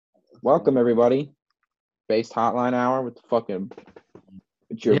Welcome everybody. Based Hotline Hour with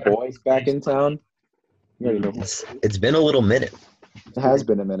it's your boys back in town. You already know It's been a little minute. it has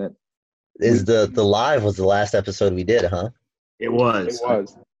been a minute. The live was the last episode we did, huh? It was. It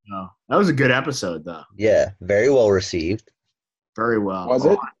was. No, that was a good episode, though. Yeah, very well received. Very well. Was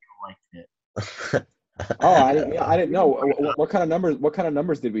it? I liked it. Oh, I didn't know. What kind of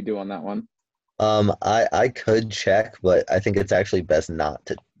numbers did we do on that one? I could check, but I think it's actually best not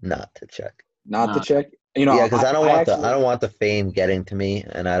to check. Not to check. You know, Yeah, because I don't I want the fame getting to me,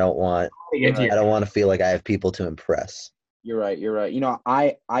 and I don't want to feel like I have people to impress. You're right. You know,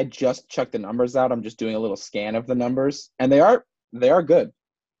 I just checked the numbers out. I'm just doing a little scan of the numbers, and they are good.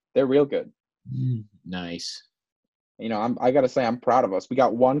 They're real good. Nice. You know, I gotta say I'm proud of us. We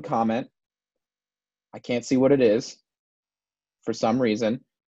got one comment. I can't see what it is. For some reason,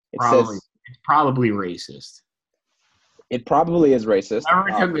 It's probably racist. It probably is racist. I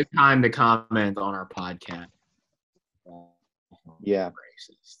never took the time to comment on our podcast. Yeah.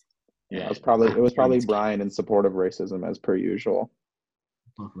 Racist. Yeah, it was probably Brian in support of racism as per usual.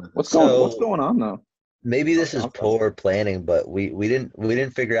 What's going on though? Maybe this is poor planning, but we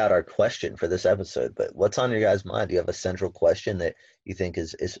didn't figure out our question for this episode. But what's on your guys' mind? Do you have a central question that you think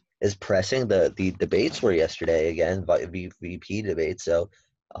is pressing? The debates were yesterday again, VP debates. So,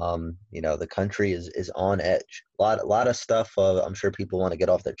 you know, the country is on edge. A lot of stuff. I'm sure people want to get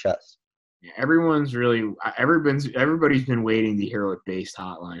off their chest. Yeah, everybody's been waiting to hear what Based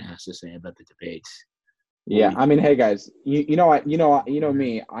Hotline has to say about the debates. Yeah, I mean, hey guys, you know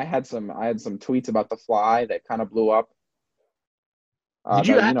me. I had some tweets about The Fly that kind of blew up. Did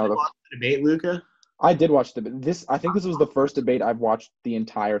you watch the debate, Luca? I did watch I think this was the first debate I've watched the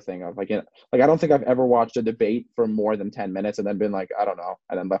entire thing of. Like I don't think I've ever watched a debate for more than 10 minutes and then been like, I don't know,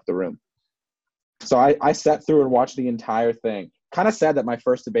 and then left the room. So I sat through and watched the entire thing. Kind of sad that my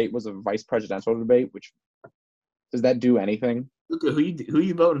first debate was a vice presidential debate, which does that do anything? Luca, who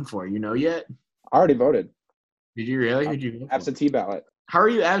you voting for? You know yet? I already voted. Did you really? Who'd you vote for? Absentee ballot. How are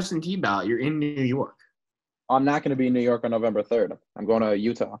you absentee ballot? You're in New York. I'm not going to be in New York on November 3rd. I'm going to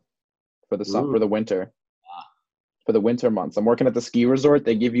Utah for the winter. For the winter months. I'm working at the ski resort.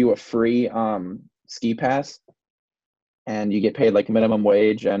 They give you a free ski pass, and you get paid like minimum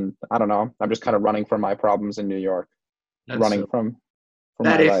wage. And I don't know. I'm just kind of running from my problems in New York. From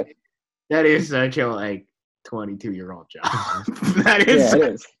my life. That is such a 22-year-old job. That is. Yeah,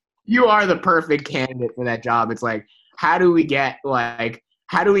 it is. You are the perfect candidate for that job. It's like, how do we get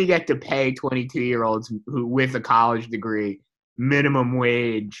to pay 22-year-olds who with a college degree minimum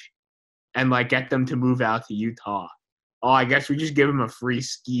wage and get them to move out to Utah? Oh, I guess we just give them a free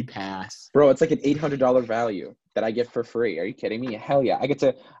ski pass. Bro, it's like an $800 value that I get for free. Are you kidding me? Hell yeah. I get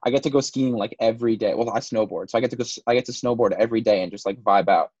to go skiing every day. Well, I snowboard. So I get to snowboard every day and just vibe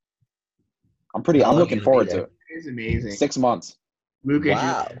out. I'm looking forward to it. It's amazing. 6 months. Luca,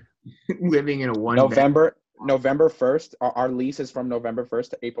 wow. Living in a one November 1st. Our lease is from November 1st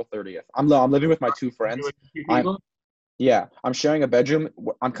to April 30th. I'm living with my two friends. I'm sharing a bedroom.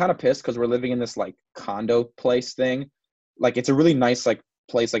 I'm kind of pissed because we're living in this condo place thing. It's a really nice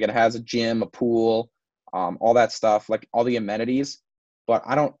place. It has a gym, a pool, all that stuff, all the amenities. But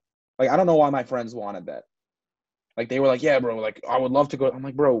I don't know why my friends wanted that. They were like, yeah, bro, I would love to go. I'm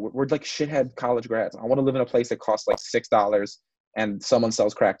like, bro, we're shithead college grads. I want to live in a place that costs $6 and someone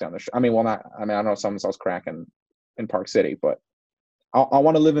sells crack down the street. I don't know if someone sells crack in Park City, but I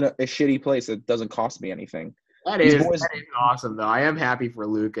want to live in a shitty place that doesn't cost me anything. That is awesome, though. I am happy for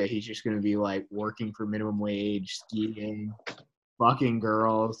Luca. He's just going to be working for minimum wage, skiing, fucking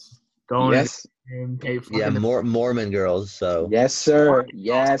girls, going to gym, pay for Mormon girls. So yes, sir.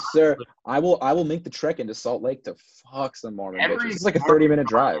 I will make the trek into Salt Lake to fuck some Mormon bitches. It's a 30-minute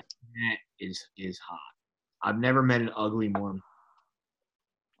drive. That is hot. I've never met an ugly Mormon.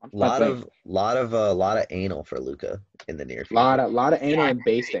 A lot of anal for Luca in the near future. Lot of anal and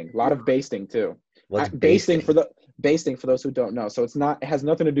basting. A lot of basting too. What's basting for those who don't know? So it has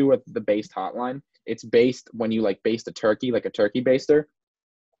nothing to do with the based hotline. It's based when you baste a turkey, a turkey baster.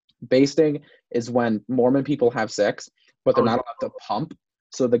 Basting is when Mormon people have sex, but they're not allowed to pump.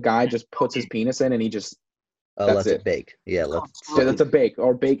 So the guy just puts his penis in and he just lets it bake. Yeah, that's a bake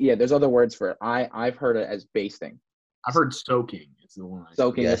or bake. Yeah, there's other words for it. I've heard it as basting. I've heard soaking. It's the one.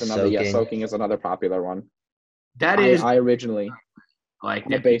 Soaking is another. Soaking. Yeah, soaking is another popular one. I originally I'm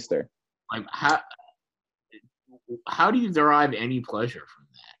a baster. How do you derive any pleasure from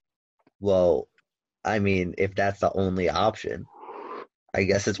that? Well, I mean, if that's the only option, I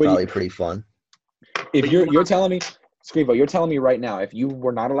guess it's probably pretty fun. If you're telling me, Scrivo, you're telling me right now, if you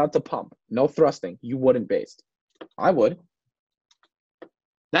were not allowed to pump, no thrusting, you wouldn't baste. I would.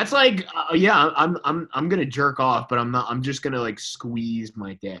 That's like, yeah, I'm gonna jerk off, but I'm not. I'm just gonna like squeeze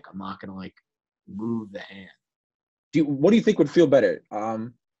my dick. I'm not gonna like move the hand. What do you think would feel better,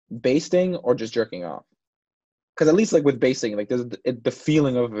 basting or just jerking off? Because at least like with basting, like there's the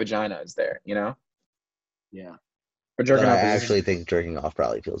feeling of a vagina is there, you know. Yeah. But jerking But I off is actually think jerking off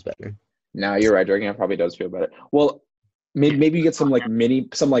probably feels better. no, you're right. Jerking off probably does feel better. Well, maybe you get some like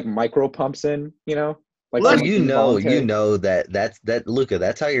micro pumps in, you know, like Well, some But like you involuntary. know that Luca,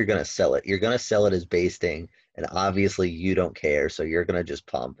 that's how you're gonna sell it. You're gonna sell it as basting, and obviously you don't care, so you're gonna just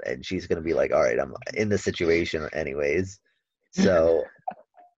pump, and she's gonna be like, "All right, I'm in the situation anyways, so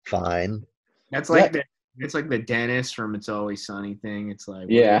fine." That's Yeah. like it's like the dentist from It's Always Sunny thing. It's like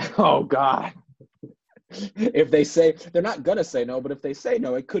Yeah. Oh God. If they say they're not gonna say no, but if they say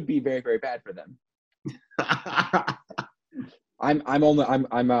no, it could be very, very bad for them. I'm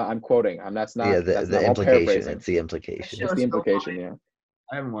quoting. That's Yeah, not that's the not. I'm implication. paraphrasing. It's the implication. It's the implication. Yeah.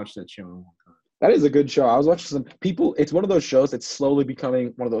 I haven't watched that show in a long time. That is a good show. I was watching some people. It's one of those shows that's slowly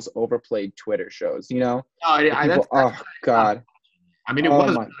becoming one of those overplayed Twitter shows. You know? Oh God. I mean, it Oh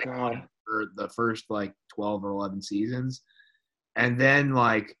was my really God. funny for the first like 12 or 11 seasons, and then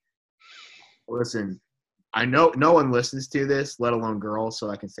like, listen, I know no one listens to this, let alone girls, so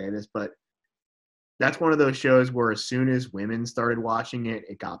I can say this, but that's one of those shows where as soon as women started watching it,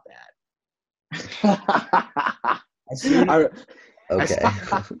 it got bad. As soon as, Okay.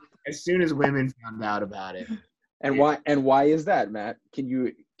 as soon as women found out about it. And why is that, Matt? Can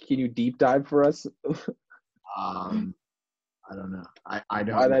you deep dive for us? I don't know. I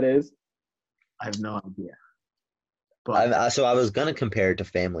don't Why know. that is? I have no idea. But So I was gonna compare it to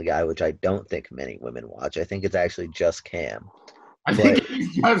Family Guy, which I don't think many women watch. I think it's actually just Cam. I think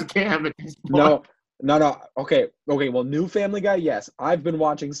it's just Cam at this point. No. Okay. Well, new Family Guy, yes. I've been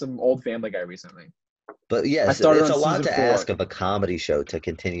watching some old Family Guy recently. But I yes, started it's on a lot season to 4. ask of a comedy show to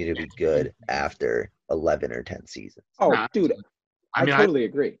continue to be good after 11 or 10 seasons. Oh, Nah, dude, I mean, totally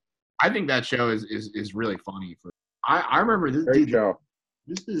agree. I think that show is really funny. I remember this. Great Dude, show.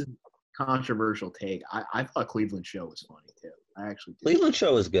 this is a controversial take. I thought Cleveland Show was funny too. I actually did. Cleveland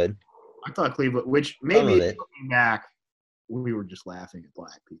Show is good. I thought Cleveland, which Some maybe of it. looking back, we were just laughing at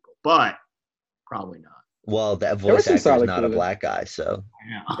black people, but probably not. Well, that There was voice some actor is solid not a Cleveland. black guy, so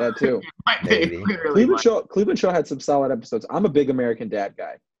Yeah. That too. maybe. Cleveland Show had some solid episodes. I'm a big American Dad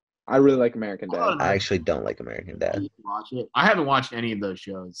guy. I really like American Dad. I actually don't like American Dad. Watch it. I haven't watched any of those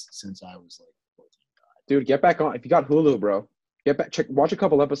shows since I was like 14. Dude, get back on. If you got Hulu, bro, get back. Watch a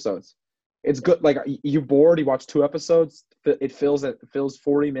couple episodes. It's good. Like you're bored, you watch 2 episodes. It fills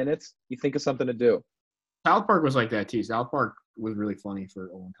 40 minutes. You think of something to do. South Park was like that too. South Park was really funny for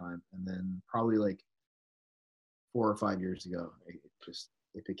a long time, and then probably like 4 or 5 years ago,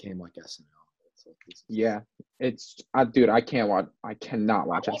 it became like SNL. It's like, Yeah, dude, I cannot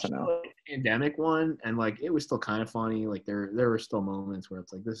watch SNL. The pandemic one, and like it was still kind of funny. Like there were still moments where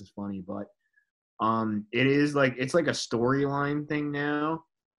it's like this is funny, but it is like it's like a storyline thing now,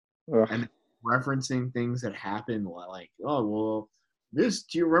 and referencing things that happened. Like, oh well, do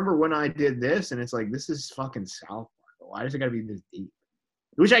you remember when I did this? And it's like this is fucking South Park. Why does it gotta be this deep?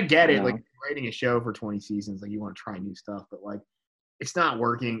 Which I get it. Like writing a show for 20 seasons, like you want to try new stuff, but like it's not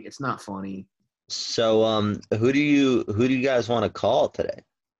working. It's not funny. So, who do you guys want to call today?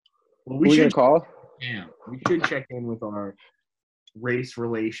 Well, we should call. Yeah, we should check in with our race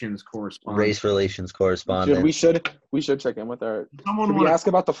relations correspondent. We should check in with our. Should we ask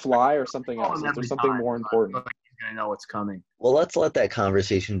about the fly or something else? Is there something more important? He's gonna know what's coming. Well, let's let that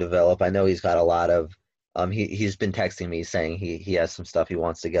conversation develop. I know he's got a lot of. He's been texting me saying he has some stuff he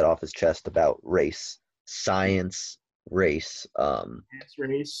wants to get off his chest about race, science, race.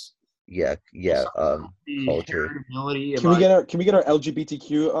 Race. Yeah. Culture. Can we get our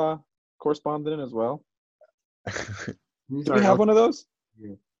LGBTQ correspondent in as well? Do we have one of those?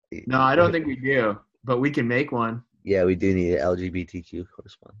 No, I don't think we do, but we can make one. Yeah, we do need an LGBTQ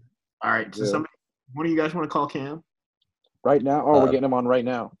correspondent. All right, so one of you guys want to call Cam? Right now? Oh, we're getting him on right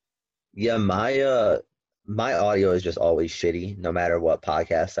now. Yeah, my audio is just always shitty, no matter what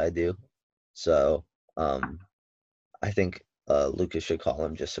podcast I do. So, I think Lucas should call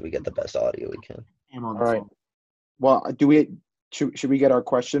him just so we get the best audio we can. All right. Well, should we get our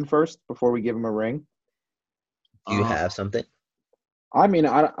question first before we give him a ring? Do you have something? I mean,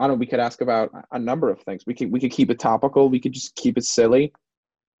 I don't. We could ask about a number of things. We could keep it topical. We could just keep it silly.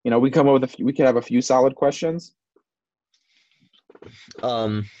 You know, we come up with we could have a few solid questions.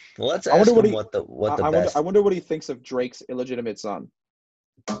 Well, let's ask him what the best. I wonder what he thinks of Drake's illegitimate son.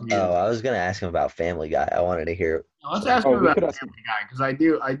 Yeah. Oh, I was gonna ask him about Family Guy. I wanted to hear. Let's ask him about Family Guy because I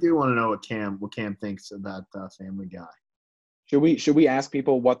do want to know what Cam thinks about Family Guy. Should we ask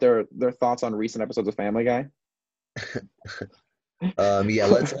people what their thoughts on recent episodes of Family Guy? Yeah,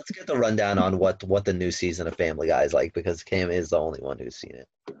 let's get the rundown on what the new season of Family Guy is like, because Cam is the only one who's seen it.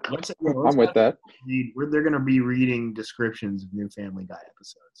 I'm with that. They're going to be reading descriptions of new Family Guy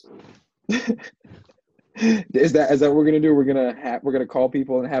episodes. Is that what we're gonna do? We're gonna call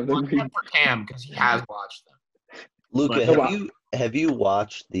people and have them read. For Cam, because he has watched them. Luca, have you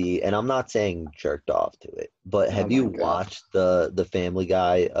watched and I'm not saying jerked off to it, but have you watched the Family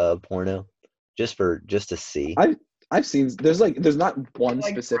Guy porno just to see? I've seen there's not one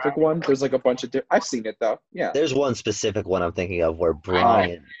specific one. There's like a bunch of I've seen it though. Yeah. There's one specific one I'm thinking of where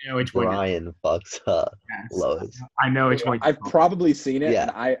Brian fucks Lois. I know which one. I've probably seen it. Yeah.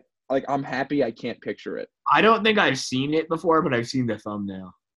 And I'm happy I can't picture it. I don't think I've seen it before, but I've seen the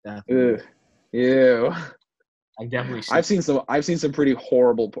thumbnail. Ew. Ew. I've definitely seen some pretty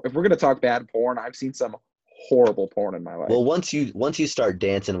horrible. If we're gonna talk bad porn, I've seen some horrible porn in my life. Well, once you start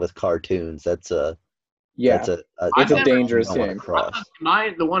dancing with cartoons, it's a dangerous game.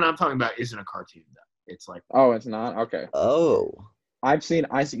 The one I'm talking about isn't a cartoon though. It's like it's not okay. I see.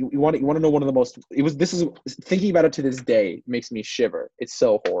 You want to know one of the most. This is thinking about it to this day makes me shiver. It's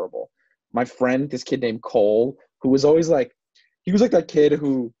so horrible. My friend, this kid named Cole, who was always like, he was like that kid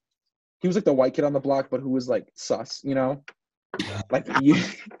who, he was like the white kid on the block, but who was like sus, you know, like he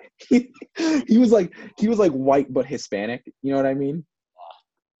was like white but Hispanic. You know what I mean?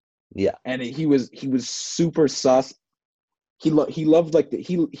 Yeah. And he was super sus. He loved like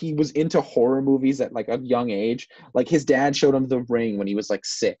he was into horror movies at like a young age. Like his dad showed him The Ring when he was like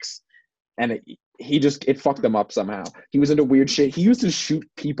 6, and it fucked him up somehow. He was into weird shit. He used to shoot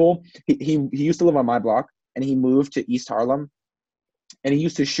people. He used to live on my block, and he moved to East Harlem, and he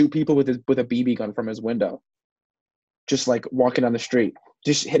used to shoot people with a BB gun from his window, just like walking down the street,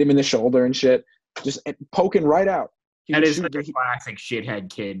 just hit him in the shoulder and shit, just poking right out. That is like a classic shithead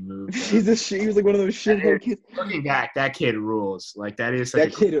kid move. He was like one of those shithead kids. Looking back, that kid rules. Like that is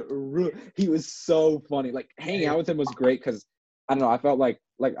he was so funny. Like hanging out with him was great because I don't know. I felt like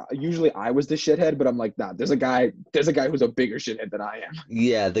usually I was the shithead, but I'm like, nah. There's a guy who's a bigger shithead than I am.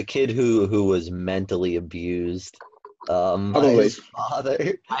 Yeah, the kid who was mentally abused by his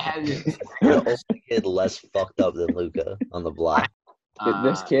father. I had the only kid less fucked up than Luca on the block.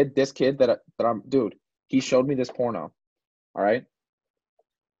 This kid that I'm, dude. He showed me this porno. All right.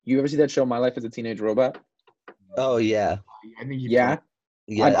 You ever see that show, My Life as a Teenage Robot? Oh yeah. I think yeah.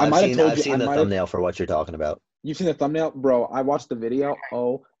 I've seen the thumbnail for what you're talking about. You've seen the thumbnail, bro? I watched the video.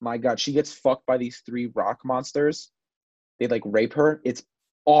 Oh my god, she gets fucked by these 3 rock monsters. They like rape her. It's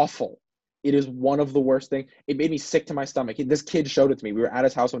awful. It is one of the worst things. It made me sick to my stomach. This kid showed it to me. We were at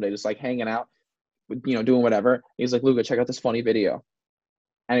his house one day, just like hanging out, doing whatever. He's like, Luca, check out this funny video.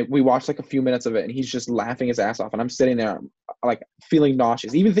 And we watched like a few minutes of it, and he's just laughing his ass off. And I'm sitting there, like feeling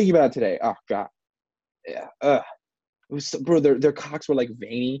nauseous, even thinking about it today. Oh god, yeah. It was, bro. Their cocks were like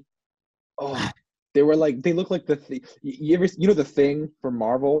veiny. Oh, they look like the thing. You know the Thing from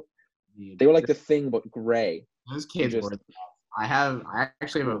Marvel? They were like the Thing but gray. Those kids were. I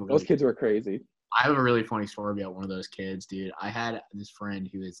actually have those kids were crazy. I have a really funny story about one of those kids, dude. I had this friend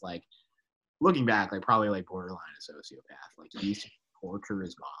who is like, looking back, like probably like borderline a sociopath. Like he used to torture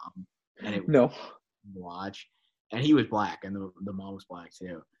his mom, and it was watch, and he was black, and the mom was black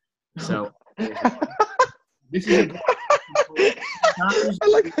too. So this is I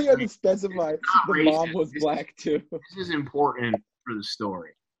like how you had to specify the mom was black too. This is important for the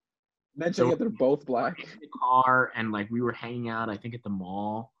story. Mentioning that they're both black. In the car, and like we were hanging out, I think at the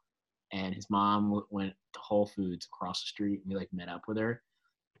mall, and his mom went to Whole Foods across the street, and we like met up with her.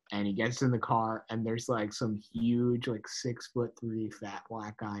 And he gets in the car, and there's like some huge, like 6'3" fat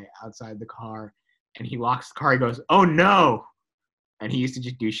black guy outside the car. And he locks the car. He goes, "Oh no!" And he used to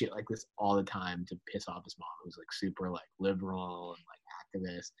just do shit like this all the time to piss off his mom, who's like super like liberal and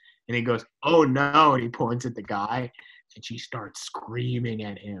like activist. And he goes, "Oh no!" And he points at the guy, and she starts screaming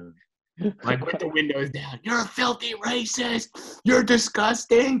at him, like with the windows down. "You're a filthy racist! You're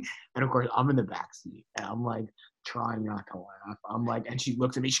disgusting!" And of course, I'm in the backseat, and I'm like, trying not to laugh. I'm like, and she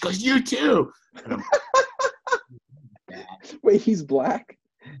looks at me. She goes, "You too." And I'm like, wait, he's black?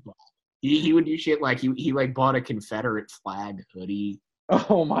 He would do shit like he like bought a Confederate flag hoodie.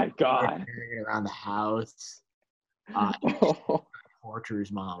 Oh my god! Carrying it around the house. Torture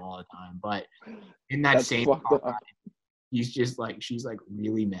his mom all the time. But in that same car, he's just like, she's like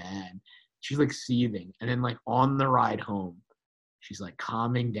really mad. She's like seething, and then like on the ride home, she's like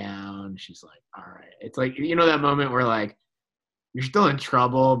calming down. She's like, all right. It's like, you know, that moment where like you're still in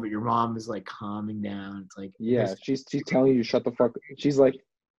trouble, but your mom is like calming down. It's like, yeah, she's telling you to shut the fuck. She's like,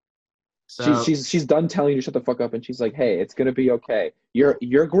 So she's done telling you to shut the fuck up, and she's like, hey, it's gonna be okay.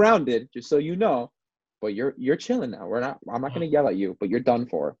 You're grounded, just so you know, but you're chilling now. I'm not gonna yell at you, but you're done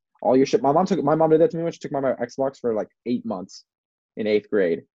for. All your shit. My mom did that to me when she took my Xbox for like 8 months in 8th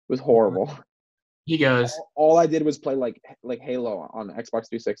grade. It was horrible. he goes, All I did was play like Halo on Xbox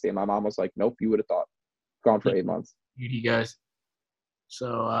 360, and my mom was like, nope, you would have thought. Gone for 8 months. he goes,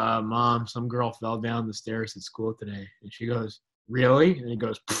 so Mom, some girl fell down the stairs at school today. And she goes, really? And he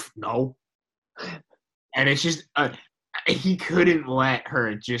goes, no. And it's just he couldn't let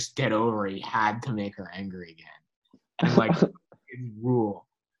her just get over it. He had to make her angry again. And like his rule.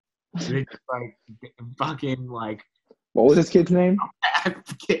 So it's like fucking like What was his kid's name?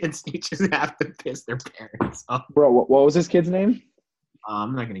 kids, they just have to piss their parents off. Bro, what was his kid's name?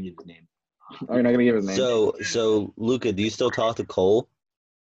 I'm not gonna give his name. Oh, you're not gonna give his name. So Luca, do you still talk to Cole?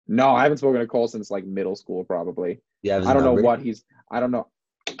 No, I haven't spoken to Cole since like middle school, probably. You have his I don't number? know what I don't know.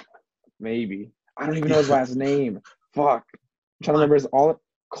 Maybe. I don't even know his last name. Fuck. I'm trying to remember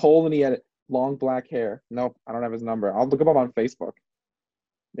Cole, and he had long black hair. Nope, I don't have his number. I'll look him up on Facebook.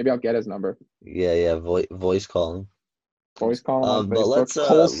 Maybe I'll get his number. Yeah. Voice calling. Voice call him on But Facebook.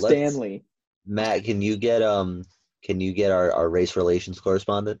 Cole Stanley. Matt, can you get our race relations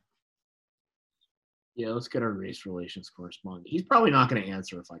correspondent? Yeah, let's get our race relations correspondent. He's probably not going to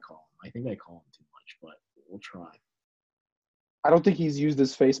answer if I call him. I think I call him too much, but we'll try. I don't think he's used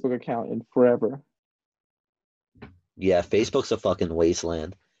his Facebook account in forever. Yeah, Facebook's a fucking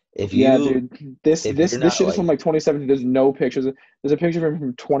wasteland. Dude. This shit is from like 2017. There's no pictures. There's a picture of him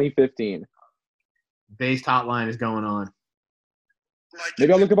from 2015. Base hotline is going on.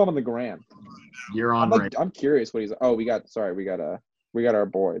 Maybe I'll look him up on the gram. You're on. I'm curious what he's. Oh, we got our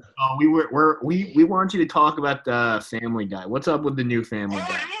board. Oh, we want you to talk about the Family Guy. What's up with the new Family Guy? You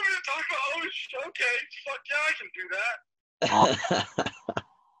want me to talk about? Okay, fuck yeah, I can do that.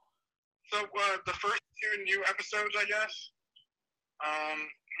 So the first 2 new episodes, I guess. I'm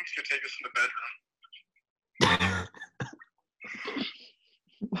just gonna take this in the bedroom. I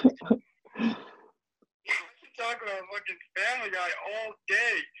can talk about fucking Family Guy all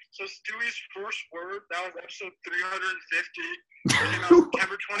day. So Stewie's first word, that was episode 350. Came out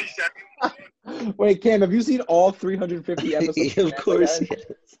September 22nd. Wait, Cam, have you seen all 350 episodes? Of course. Dude,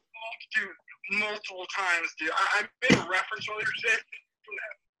 multiple times, dude. I made a reference earlier today to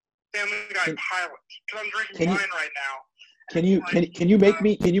that Family Guy pilot because I'm drinking wine right now. Can you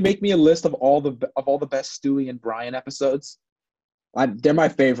make me a list of all the best Stewie and Brian episodes? They're my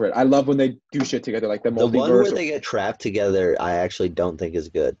favorite. I love when they do shit together, like the multiverse. The one where they get trapped together, I actually don't think is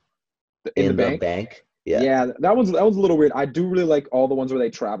good. In the bank? Yeah, that one's a little weird. I do really like all the ones where they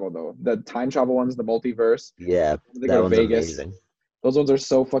travel though. The time travel ones, the multiverse. Yeah, they go to Vegas. Amazing. Those ones are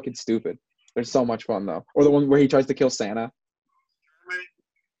so fucking stupid. They're so much fun though. Or the one where he tries to kill Santa.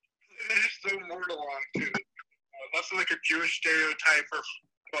 They're so mortal on too. That's like a Jewish stereotype for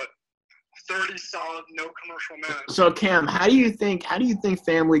what 30 solid, no commercial minutes. So Cam, how do you think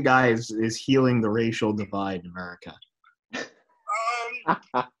Family Guy is healing the racial divide in America? It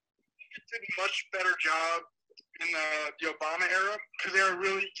did a much better job in the Obama era because they were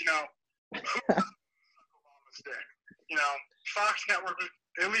really, Obama's thing. Fox Network,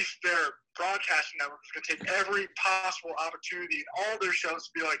 at least their broadcasting network, is going to take every possible opportunity in all their shows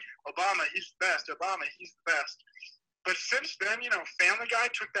to be like, Obama, he's the best. Obama, he's the best. But since then, Family Guy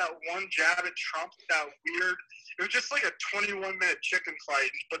took that one jab at Trump, that weird. It was just like a 21-minute chicken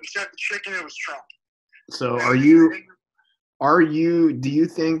fight, but instead of the chicken, it was Trump. So do you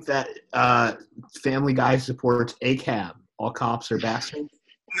think that Family Guy supports ACAB? All cops are bastards?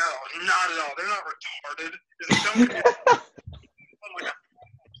 No, not at all. They're not retarded.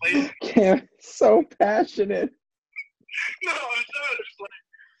 Cam, so passionate. No, it's like.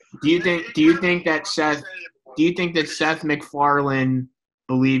 Do you think that Seth MacFarlane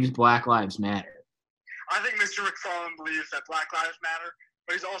believes Black Lives Matter? I think Mr. MacFarlane believes that Black Lives Matter,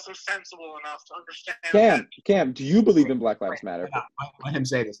 but he's also sensible enough to understand. Cam, do you believe in Black Lives Matter? Let him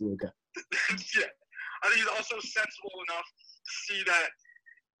say this, Luca. Yeah, I think he's also sensible enough to see that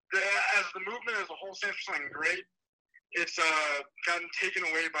as the movement as a whole stands for something great, it's gotten taken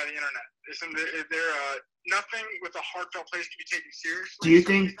away by the internet. They're nothing with a heartfelt place to be taken seriously. Do you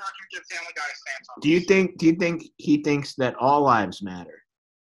think? He's not going to get Family Guy stance on do you think he thinks that all lives matter?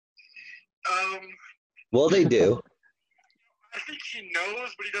 Well, they do. I think he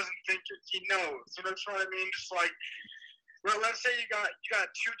knows, but he doesn't think it. He knows. That's what I mean. Just like, let's say you got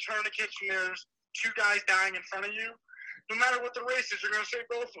 2 tourniquets and there's 2 guys dying in front of you. No matter what the race is, you're going to save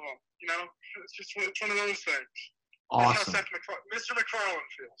both of them. It's one of those things. Awesome. That's how Mr. MacFarlane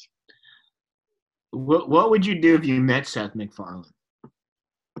feels. What would you do if you met Seth MacFarlane?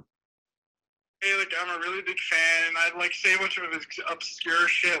 Hey, like, I'm a really big fan, and I'd, like, say a bunch of obscure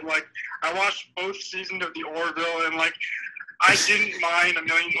shit. Like, I watched both seasons of The Orville, and, like, I didn't mind A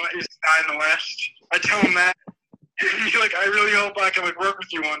Million Ways to Die in the West. I tell him that. And like, I really hope I can, like, work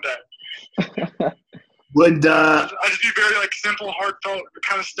with you one day. Would I'd just be very, like, simple, heartfelt,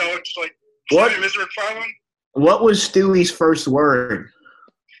 kind of stoic, just like, What? Mr. McFarlane. what was Stewie's first word?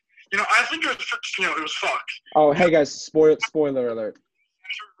 You know, I think it was, it was fuck. Oh, hey guys, spoiler alert.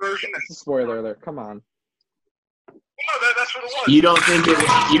 Version. It's a spoiler alert. Come on. No, that's what it was. You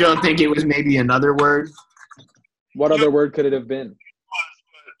don't think it was maybe another word? What other word could it have been?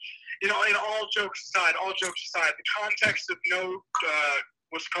 You know, in all jokes aside, the context of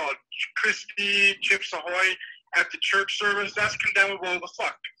what's it called, crispy Chips Ahoy at the church service, that's condemnable as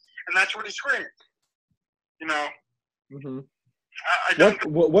fuck. And that's what he's screaming. You know? Mm-hmm. I don't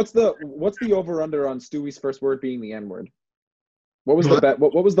What's the over under on Stewie's first word being the N word? What was the bet?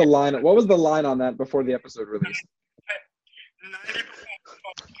 What was the line? What was the line on that before the episode released? 90% is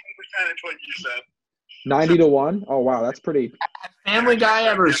what you said. 90-1. Oh wow, that's pretty. Has Family Guy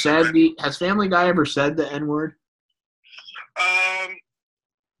ever said the N word?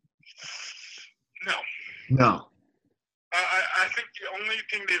 No. No. I think the only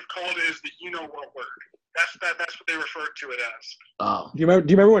thing they've called it is the you know what word. That's what they refer to it as. Oh. Do you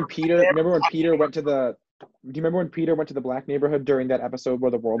remember when Peter? Remember when Peter went to the? Do you remember when Peter went to the black neighborhood during that episode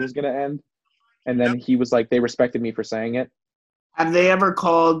where the world was going to end? And then he was like, they respected me for saying it. Have they ever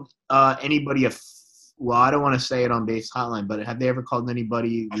called anybody well, I don't want to say it on Base Hotline, but have they ever called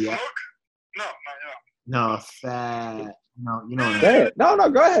anybody A folk? No, No, fat. No, you know what I mean. Say it. No,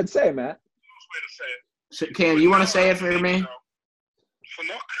 go ahead. Say it, Matt. Way to say it. So, Cam, you want to say it for me?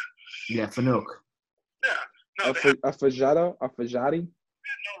 Fanook? Yeah, Fanook. Yeah. No, A they have fajado? A no fajati?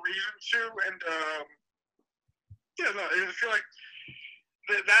 reason to, and I feel like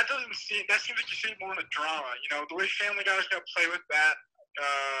that doesn't seem. That seems like you see more in a drama. You know, the way Family Guy's gonna play with that,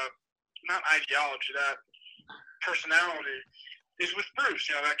 not ideology, that personality, is with Bruce.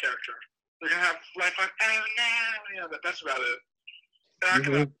 You know, that character. They're gonna have lifeline. Oh no, you know, that's about it. They're not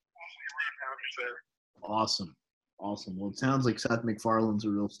gonna have boundaries there. Awesome. Well, it sounds like Seth MacFarlane's a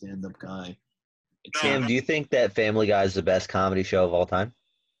real stand-up guy. Cam, do you think that Family Guy is the best comedy show of all time?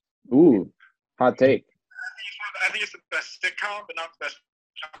 Ooh, hot take. I think it's the best sitcom, but not the best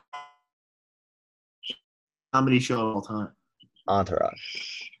comedy show of all time.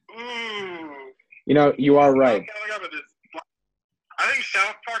 Entourage. Ooh. You know, you are right. I think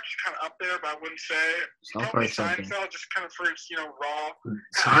South Park is kind of up there, but I wouldn't say. South Probably Park's up there. Seinfeld, just kind of for its, raw.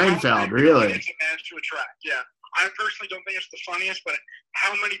 Seinfeld, really? It's managed to attract, yeah. I personally don't think it's the funniest, but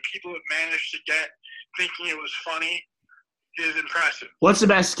how many people have managed to get thinking it was funny is impressive. What's the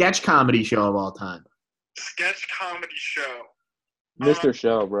best sketch comedy show of all time? Sketch comedy show. Mr.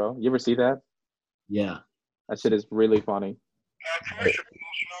 Show, bro. You ever see that? Yeah. That shit is really funny. Probably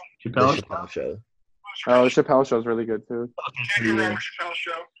The Chappelle? Chappelle Show. Oh, the Chappelle Show is really good too. Can't go wrong with Chappelle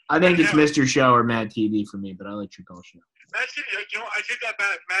Show. I think it's Mr. Show or Mad TV for me, but I like Chappelle Show. Mad TV, I take that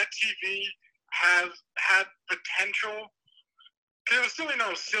back. Mad TV has had potential. Cause it was still,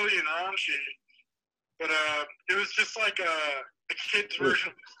 silly and raunchy, but it was just like a kid's version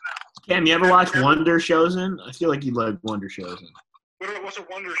of this now. Cam, you ever watch Wonder Chosen? I feel like you'd like Wonder Chosen. What's a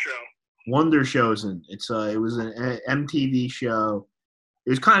Wonder Show? Wonder Chosen. It was an MTV show. It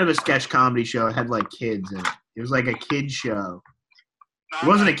was kind of a sketch comedy show. It had like kids in it. It was like a kid show. It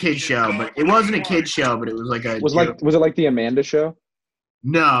wasn't a kid show, but it wasn't a kid show, but it was like a. Was it like the Amanda Show?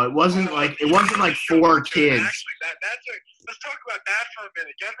 No, it wasn't like for kids. Actually, let's talk about that for a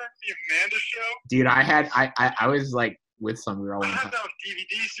minute. You ever the Amanda Show? Dude, I was like with some girl. I have that on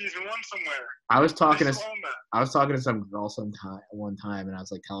DVD season 1 somewhere. I was talking I to still own that. I was talking to some girl one time, and I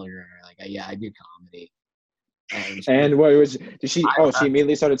was like telling her like, yeah, I do comedy. And what was did she? She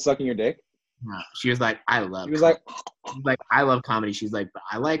immediately started sucking your dick. No, she was like, I love. She was like, I love comedy. She's like, but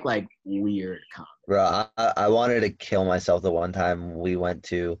I like weird comedy. Bro, I wanted to kill myself the one time we went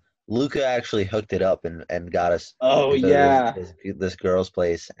to. Luca actually hooked it up and got us. oh to yeah. this girl's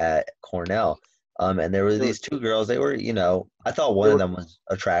place at Cornell. And there were these two girls. They were, I thought one of them was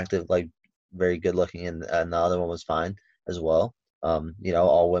attractive, like very good looking, and the other one was fine as well.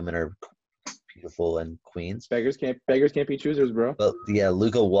 All women are beautiful and queens. Beggars can't be choosers, bro. But yeah,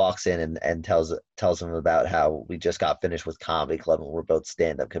 Luca walks in and tells them about how we just got finished with comedy club and we're both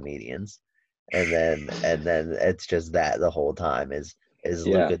stand-up comedians, and then it's just that the whole time is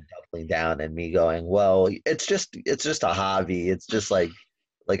Luca doubling down and me going, well, it's just a hobby. It's just like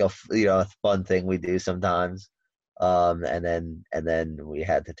a fun thing we do sometimes. And then we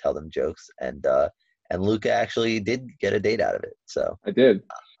had to tell them jokes, and Luca actually did get a date out of it. So I did.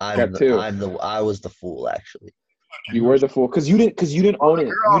 I was the fool actually. You were the fool because you didn't own it.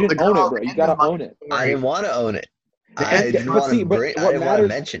 You didn't own it, bro. You gotta own it. I didn't want to own it. I didn't want to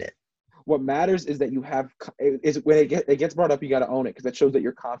mention it. What matters is that you have is when it gets brought up, you gotta own it because that shows that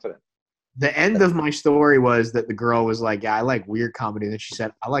you're confident. The end of my story was that the girl was like, "Yeah, I like weird comedy." And then she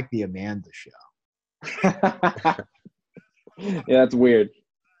said, "I like the Amanda show." Yeah, that's weird.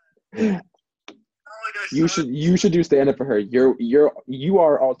 You should do stand up for her. You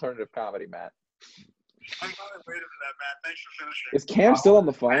are alternative comedy, Matt. I'm glad I waited for that, Matt. Thanks for finishing. Is Cam still on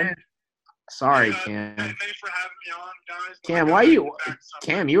the phone? Sorry, Cam. Thanks for having me on, guys. Cam, why you?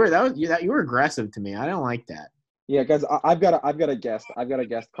 Cam, you were aggressive to me. I don't like that. Yeah, guys, I've got a guest. I've got a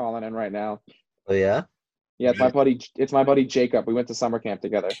guest calling in right now. Oh yeah. Yeah, it's my buddy Jacob. We went to summer camp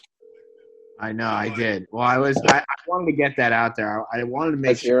together. I know, I did. Well, I wanted to get that out there. I wanted to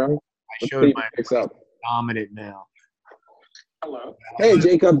make sure I showed my dominant now. Hello. Hey,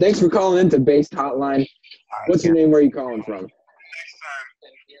 Jacob. Thanks for calling into Based Hotline. Right, What's your name? Where are you calling from? Next time.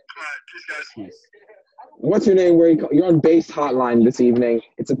 All right, peace, guys. What's your name? Where you're on Based Hotline this evening.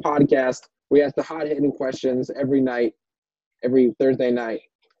 It's a podcast. We ask the hot-hitting questions every night, every Thursday night.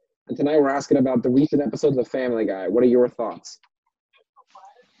 And tonight we're asking about the recent episodes of Family Guy. What are your thoughts?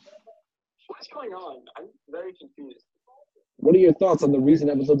 What's going on? I'm very confused. What are your thoughts on the recent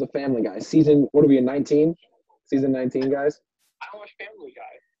episodes of Family Guy? What are we in, 19? Season 19, guys? I don't watch Family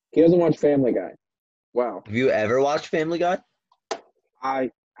Guy. He doesn't watch Family Guy. Wow. Have you ever watched Family Guy?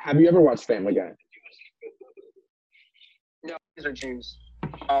 Have you ever watched Family Guy? No, these are Jews.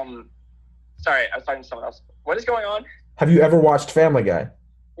 Sorry, I was talking to someone else. What is going on? Have you ever watched Family Guy?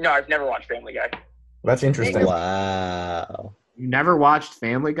 No, I've never watched Family Guy. That's interesting. Wow. You never watched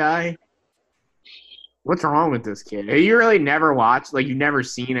Family Guy? What's wrong with this kid? Have you really never watched? Like, you've never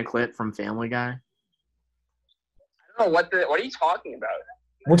seen a clip from Family Guy? I don't know what are you talking about?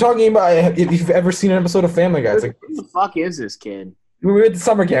 We're talking about if you've ever seen an episode of Family Guy. It's like, Who the fuck is this kid? we were at the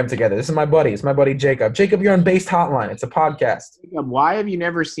summer camp together. This is my buddy. It's my buddy Jacob. Jacob, you're on Based Hotline. It's a podcast. Why have you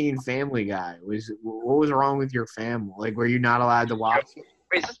never seen Family Guy? What was wrong with your family? Like, were you not allowed to watch it?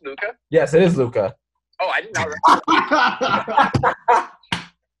 Wait, is this Luca? Yes, it is Luca. Oh, I did not.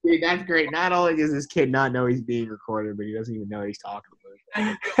 Dude, that's great. Not only does this kid not know he's being recorded, but he doesn't even know he's talking about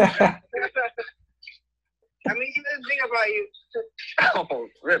it. I mean, he doesn't think about you. Oh,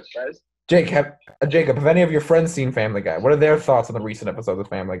 rip, guys. Jacob, have any of your friends seen Family Guy? What are their thoughts on the recent episodes of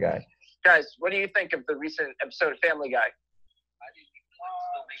Family Guy? Guys, what do you think of the recent episode of Family Guy?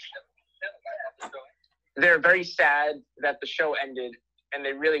 They're very sad that the show ended, and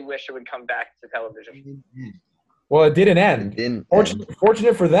they really wish it would come back to television. Well, it didn't end.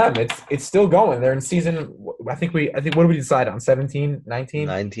 Fortunate for them. It's still going. They're in season. I think what did we decide on? 17, 19?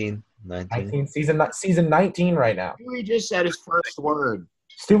 19. Season 19 right now. Stewie just said his first word.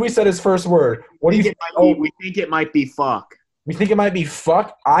 Stewie said his first word. What do you think? We think it might be fuck. We think it might be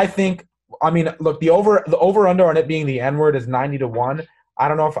fuck. Look, the over under on it being the N word is 90-1. I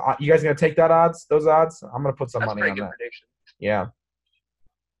don't know if you guys are gonna take those odds. I'm gonna put some money on that. Prediction. Yeah.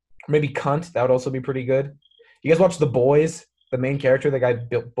 Maybe cunt. That would also be pretty good. You guys watch The Boys? The main character, the guy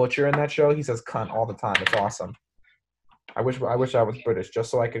Butcher in that show, he says cunt all the time. It's awesome. I wish I was British just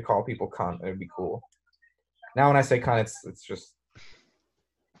so I could call people cunt. It would be cool. Now when I say cunt, it's just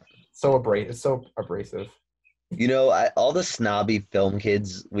so abrasive. You know, all the snobby film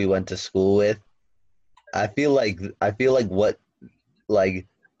kids we went to school with, I feel like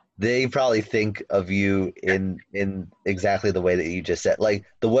they probably think of you in exactly the way that you just said. Like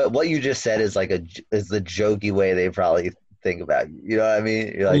what you just said is is the jokey way they probably think about you. You know what I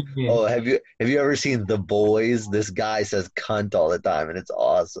mean? You're like, oh, have you ever seen The Boys? This guy says cunt all the time, and it's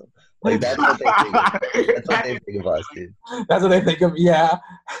awesome. Like that's what they think. That's what they think of us, dude. That's what they think of. Yeah.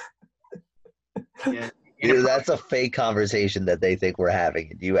 Yeah. Dude, that's a fake conversation that they think we're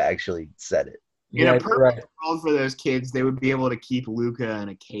having, and you actually said it. In a perfect world for those kids, they would be able to keep Luca in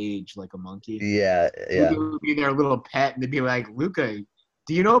a cage like a monkey. Yeah. Luca would be their little pet, and they'd be like, Luca,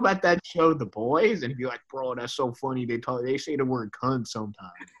 do you know about that show, The Boys? And he'd be like, bro, that's so funny. They say the word cunt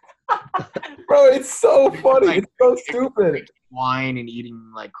sometimes. Bro, it's so funny. It's so stupid. Wine and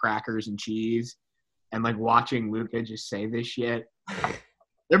eating like crackers and cheese, and like watching Luca just say this shit.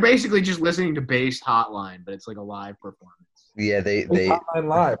 They're basically just listening to Based Hotline, but it's like a live performance. Yeah, they Hotline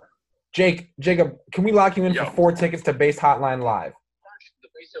Live. Jacob, can we lock you in for 4 tickets to Based Hotline Live?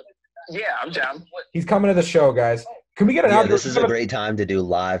 Yeah, I'm down. He's coming to the show, guys. Can we get an outdoor? This is a great time to do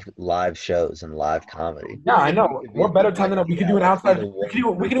live shows and live comedy. Yeah, I know. What better time than we could do an outside? We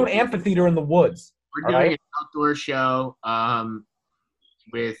could do an amphitheater in the woods. We're doing an outdoor show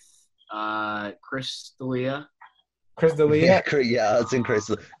with Chris D'Elia. Chris D'Elia. Yeah, it's in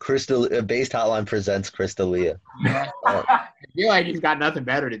Crystal. Based Hotline presents Chris D'Elia. Yeah. I feel like he's got nothing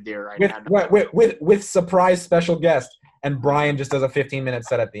better to do right now. With surprise special guest, and Brian just does a 15-minute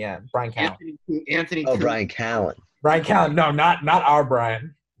set at the end. Brian Callen. Anthony. Oh, Brian Callen. Brian Callen. No, not our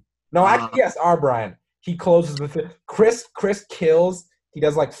Brian. No, actually, yes, our Brian. He closes the Chris kills. He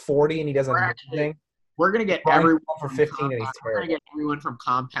does like 40, and he does amazing. We're gonna get Brian everyone for 15, and he's We're gonna terrible. get everyone from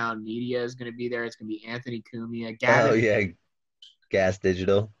Compound Media is gonna be there. It's gonna be Anthony Cumia, Oh Gavin. yeah, Gas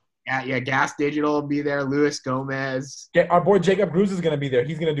Digital. Yeah, Gas Digital will be there. Luis Gomez, Our boy Jacob Cruz is gonna be there.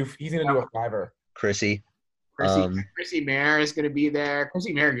 He's gonna do a fiver. Chrissy. Chrissy Mayer is gonna be there.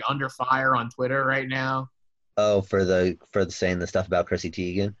 Chrissy Mayer under fire on Twitter right now. Oh, for saying the stuff about Chrissy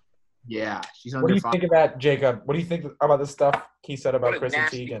Teigen. Yeah, she's What under do you fire. think of that, Jacob? What do you think about the stuff he said about What a Chrissy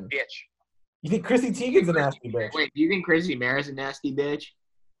nasty Teigen? bitch. You think Chrissy Teigen's a nasty bitch? Wait, do you think Chrissy Mayer is a nasty bitch?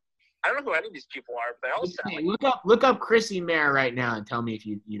 I don't know who any of these people are, but they all sound like Look up Chrissy Mayer right now and tell me if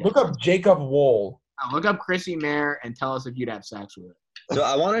you Look up Jacob Wohl. Look up Chrissy Mayer and tell us if you'd have sex with her. So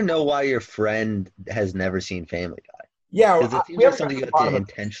I want to know why your friend has never seen Family Guy. Yeah, Because it seems like something you have to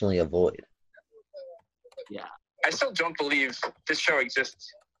intentionally avoid. I still don't believe this show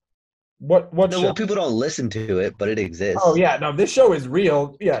exists. What No, show? well, people don't listen to it, but it exists. Oh yeah, no, this show is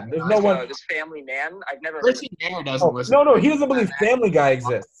real. Yeah, there's no one. This Family Man, I've never heard Chrissy Mayer doesn't Oh, listen. no, he doesn't believe Family Guy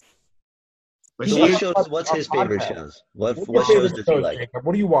exists. But So she, what shows? What's his favorite shows? What What's shows your does favorite he shows, like? Jacob?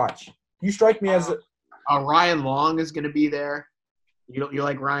 What do you watch? You strike me as Ryan Long is going to be there. You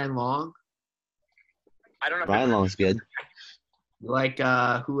like Ryan Long? I don't know. Ryan Long's good. You like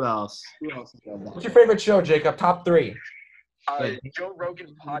who else? Who else is good? what's your favorite show, Jacob? Top 3. Joe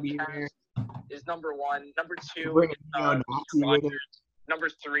Rogan's podcast is number 1. Number 2 Bring is it down, Nazi with it. Number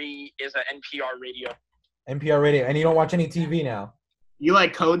 3 is NPR radio. NPR radio, and you don't watch any TV now. You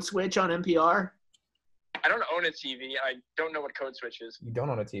like Code Switch on NPR? I don't own a TV. I don't know what Code Switch is. You don't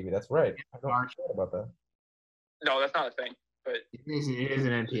own a TV. That's right. I don't care about that. No, that's not a thing. But It is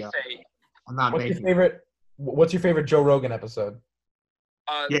an NPR. say, I'm not What's your making. favorite? What's your favorite Joe Rogan episode?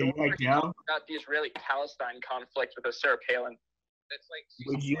 Yeah, the you one like where he Joe? talks about the Israeli-Palestine conflict with Sarah Palin. That's like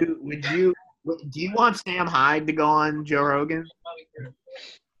Do you want Sam Hyde to go on Joe Rogan?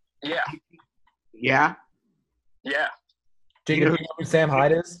 yeah, Yeah. yeah. Jacob, do you know who Sam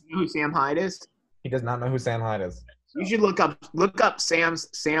Hyde is? You know who Sam Hyde is? He does not know who Sam Hyde is. You should look up Sam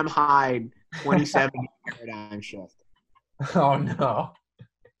Hyde 27 Paradigm Shift. Oh no.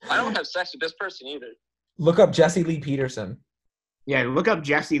 I don't have sex with this person either. Look up Jesse Lee Peterson. Yeah, look up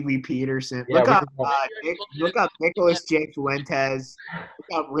Jesse Lee Peterson. Yeah, Look up Nicholas J. Fuentes.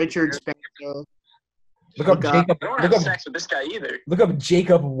 Look up Richard Spencer. Look up Look up- Jacob. I don't Look have up, sex with this guy either. look up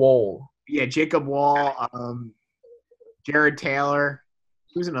Jacob Wohl. Yeah, Jacob Wall. Jared Taylor.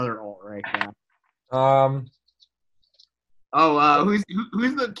 Who's another alt right now? Who's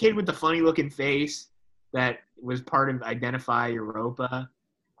the kid with the funny looking face that was part of Identify Europa?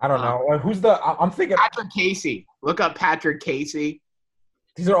 I don't know. Who's the? I'm thinking. Patrick Casey. Look up Patrick Casey.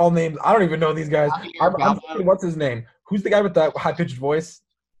 These are all names. I don't even know these guys. I'm Balbo. thinking, what's his name? Who's the guy with that high pitched voice?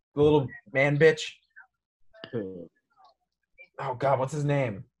 The little man bitch. Oh God, what's his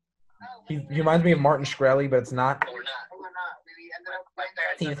name? He reminds me of Martin Shkreli, but it's not.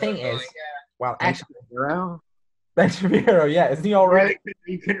 See, the thing is, well, actually, Shapiro? Ben Shapiro. Yeah, isn't he all right?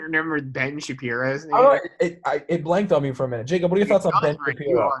 You couldn't remember Ben Shapiro's name? I don't know, it blanked on me for a minute. Jacob, what are your thoughts on Ben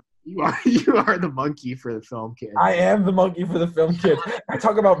Shapiro? You are the monkey for the film kid. I am the monkey for the film kid. I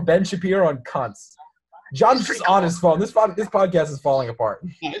talk about Ben Shapiro on cunts. John's just on his phone. This podcast is falling apart.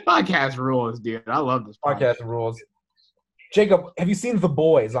 This podcast rules, dude. I love this Podcast rules. Jacob, have you seen The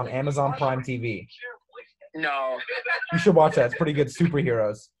Boys on Amazon Prime TV? No. You should watch that. It's pretty good.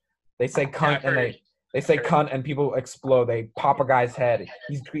 Superheroes. They say cunt and they say cunt and people explode. They pop a guy's head.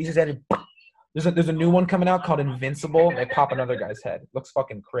 He's his head. There's a new one coming out called Invincible. They pop another guy's head. Looks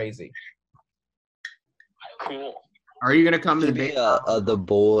fucking crazy. Cool. Are you gonna come to To the be big? the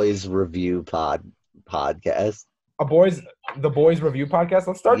boys review podcast. The Boys Review podcast.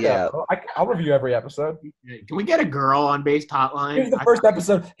 Let's start Yeah. that. Bro. I'll review every episode. Can we get a girl on Based Hotline? Here's the first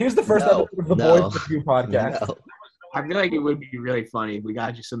episode. Here's the first No, episode of the no. Boys Review podcast. No. I feel like it would be really funny if we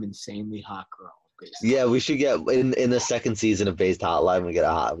got just some insanely hot girl. Yeah, we should get in the second season of Based Hotline. We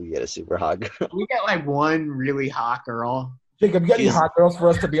get a super hot girl. Can we get like one really hot girl? Jacob, you got any She's- hot girls for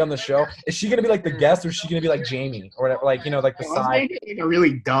us to be on the show? Is she gonna be like the guest, or is she gonna be like Jamie, or whatever? Like like the Let's side. make it like a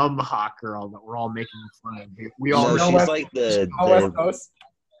really dumb hot girl that we're all making fun of. We all No, know she's West- like West Coast.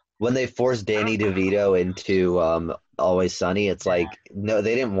 when they forced Danny DeVito into Always Sunny. It's like no,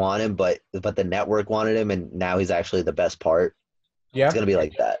 they didn't want him, but the network wanted him, and now he's actually the best part. Yeah. It's gonna be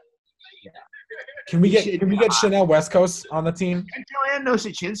like that. Can we get Chanel West Coast on the team? And Joanne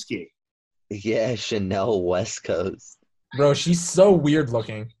Nosichinski. Yeah, Chanel West Coast. Bro, she's so weird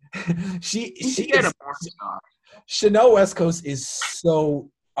looking. she get is, a porn star. Chanel West Coast is so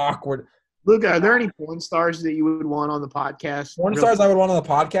awkward. Luke, are there any porn stars that you would want on the podcast? Porn stars I would want on the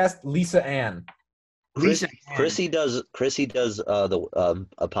podcast, Lisa Ann. Chrissy does a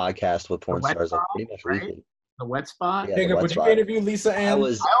podcast with porn stars like pretty much right? weekly. The Wet Spot? Yeah, Jacob, would you interview Lisa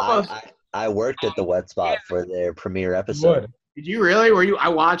Ann? I worked at the Wet Spot for their premiere episode. Did you really? Were you? I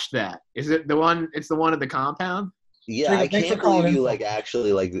watched that. Is it the one? It's the one at the compound. Yeah, I can't believe you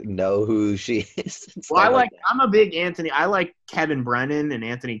actually know who she is. Well, I'm a big Anthony. I like Kevin Brennan and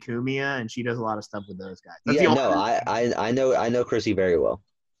Anthony Cumia, and she does a lot of stuff with those guys. I know Chrissy very well.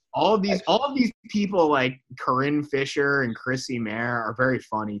 All of these people like Corinne Fisher and Chrissy Mayer are very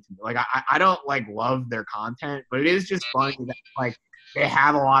funny to me. Like I don't love their content, but it is just funny that they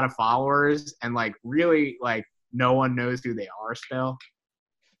have a lot of followers and really no one knows who they are still.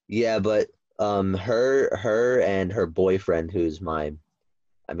 Yeah, but her and her boyfriend, who's I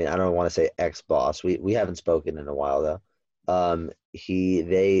don't want to say ex-boss. We haven't spoken in a while though.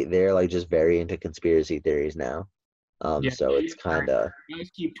 They're just very into conspiracy theories now. So it's kind of. You guys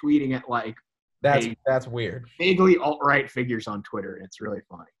keep tweeting at that's weird. Vaguely alt-right figures on Twitter, and it's really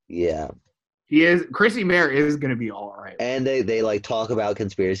funny. Yeah. Chrissy Mayer is going to be all right. And they talk about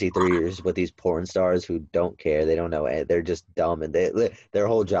conspiracy theories with these porn stars who don't care. They don't know. They're just dumb, and their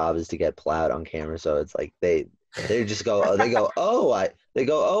whole job is to get plowed on camera. So it's like they just go. I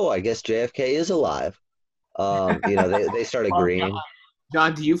guess JFK is alive. They start agreeing.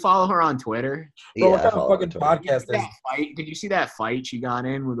 John, do you follow her on Twitter? Bro, what kind of fucking podcast is fight? Did you see that fight she got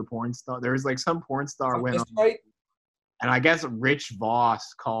in with a porn star? There was some porn star went on. Fight? And I guess Rich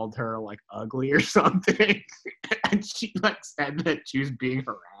Voss called her ugly or something, and she said that she was being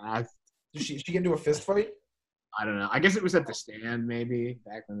harassed. Did she get into a fist fight? I don't know. I guess it was at the Stand, maybe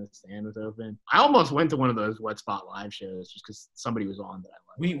back when the Stand was open. I almost went to one of those Wet Spot live shows just because somebody was on that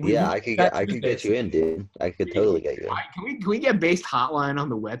I liked. I could get you in, dude. I could totally get you in. Can we get Based Hotline on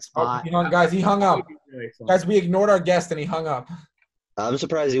the Wet Spot? Guys, he hung up. Guys, we ignored our guest and he hung up. I'm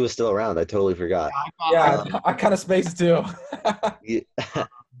surprised he was still around. I totally forgot. Yeah, I kind of spaced too. We could.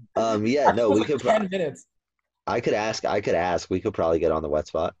 10 minutes. I could ask. We could probably get on the Wet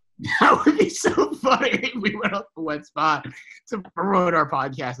Spot. That would be so funny if we went on the Wet Spot to promote our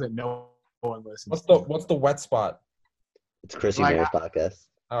podcast that no one listens. What's the Wet Spot? It's Chrissy Mayer's podcast.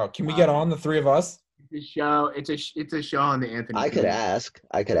 Oh, can we get on the three of us? It's a show on the Anthony. I could ask.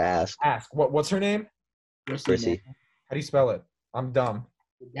 Ask. What's her name? Chrissy. How do you spell it? I'm dumb.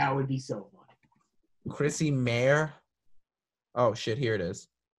 That would be so funny. Chrissy Mayer. Oh shit! Here it is.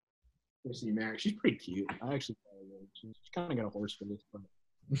 Chrissy Mayer. She's pretty cute. I actually. She's kind of got a horse for this.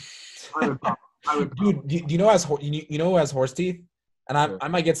 Dude, do you know who has horse teeth? And I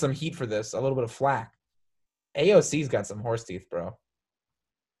might get some heat for this. A little bit of flack. AOC's got some horse teeth, bro.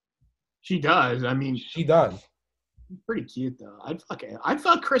 She does. She does. She's pretty cute though. I'd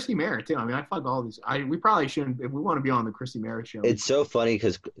fuck Chrissy Mayer too. I'd fuck all these. We probably shouldn't if we want to be on the Chrissy Mayer show. It's so funny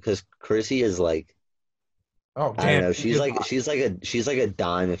because Chrissy is oh, damn. I don't know. She's like a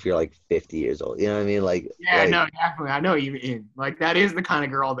dime if you're 50 years old. You know what I mean? No, definitely. I know you mean. That is the kind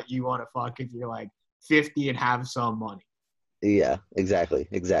of girl that you want to fuck if you're 50 and have some money. Yeah, exactly.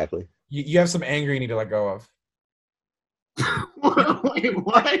 You have some anger you need to let go of. Wait,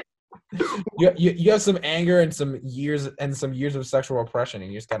 what? You have some anger and some years of sexual oppression,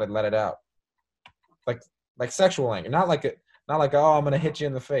 and you just gotta let it out. Like sexual anger, not like oh, I'm gonna hit you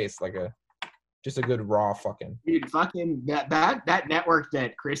in the face, just a good raw fucking. Dude, fucking that network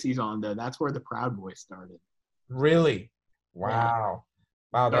that Chrissy's on though, that's where the Proud Boys started. Really? Wow.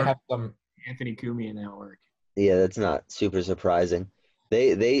 Wow, they have some Anthony Cumia network. Yeah, that's not super surprising.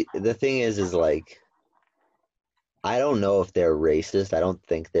 The thing is I don't know if they're racist. I don't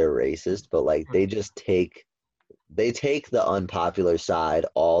think they're racist, but they just take the unpopular side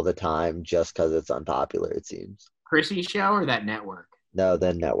all the time just because it's unpopular, it seems. Chrissy's show or that network? No,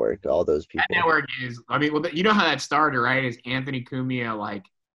 the network. All those people. That network is. You know how that started, right? Is Anthony Cumia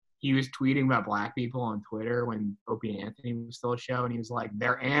he was tweeting about black people on Twitter when Opie and Anthony was still a show, and he was like,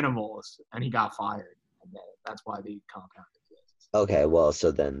 "They're animals," and he got fired. And that's why the compound exists. Okay, well, so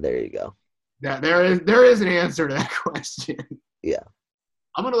then there you go. Yeah, there is an answer to that question. Yeah.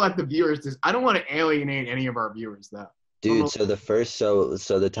 I'm gonna let the viewers. I don't want to alienate any of our viewers, though. Dude, so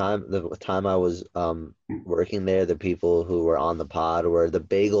the time I was working there, the people who were on the pod were the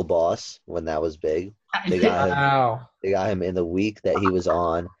Bagel Boss when that was big. They got him in the week that he was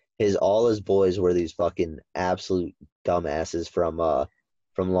on. All his boys were these fucking absolute dumbasses from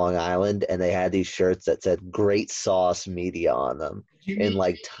from Long Island, and they had these shirts that said "Great Sauce Media" on them in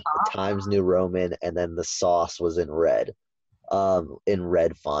like Times New Roman, and then the sauce was in red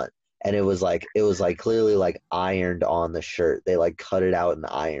font. And it was like clearly like ironed on the shirt. They like cut it out and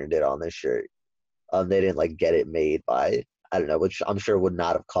ironed it on the shirt. They didn't like get it made by, I don't know, which I'm sure would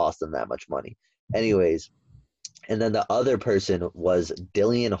not have cost them that much money. Anyways, and then the other person was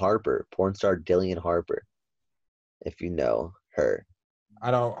Dillian Harper, porn star Dillian Harper, if you know her. I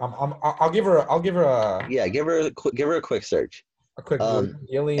don't. I'll give her a. Yeah, give her a quick search. A quick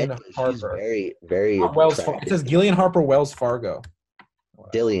Gillian Harper. She's very, very. It says Gillian Harper, Wells Fargo.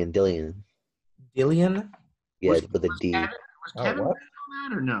 Dillian. Dillian. Yeah, with a D. Was Kevin what?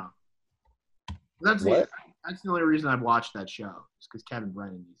 on that or no? That's What? That's the only reason I've watched that show. It's because Kevin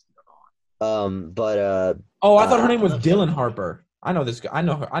Brennan needs to go on. Oh, I thought her name was Dylan Harper. I know this guy. I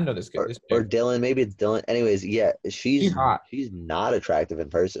know her. I know this guy. Or Dylan. Maybe it's Dylan. Anyways, yeah, she's hot. She's not attractive in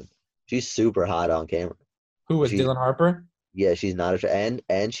person. She's super hot on camera. Who was Dylan Harper? Yeah, she's not attractive,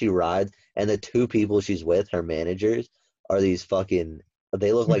 and she rides. And the two people she's with, her managers, are these fucking.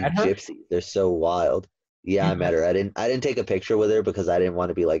 They look like gypsies. They're so wild. Yeah, I met her. I didn't take a picture with her because I didn't want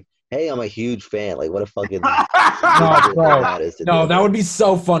to be like, hey, I'm a huge fan. Like, what a fucking. No, that would be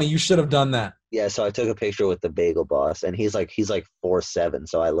so funny. You should have done that. Yeah, so I took a picture with the bagel boss, and he's like 4'7",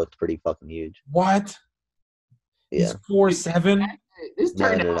 so I looked pretty fucking huge. What? Yeah. He's 4'7"?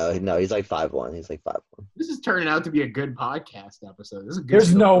 No, he's like 5'1". He's like 5'1". This is turning out to be a good podcast episode. This is a good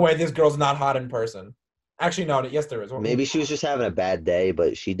There's no way this girl's not hot in person. Actually, no. Yes, there is. Maybe she was just having a bad day,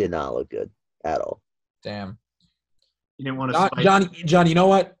 but she did not look good at all. Damn. You didn't want to. John, you know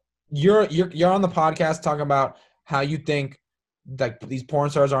what? You're on the podcast talking about how you think like these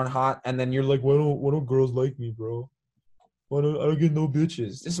porn stars aren't hot, and then you're like, why don't girls like me, bro? I don't get no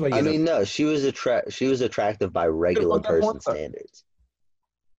bitches. This is what you no, she was attractive by regular person standards.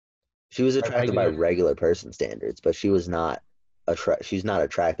 She was attractive by regular person standards, but she was not she's not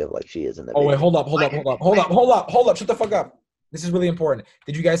attractive like she is in the video. Wait, hold up. Shut the fuck up. This is really important.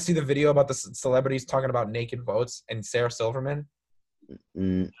 Did you guys see the video about the celebrities talking about naked votes and Sarah Silverman?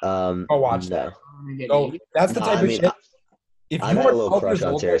 Go watch that. Oh, that's the type of shit. I've had a little crush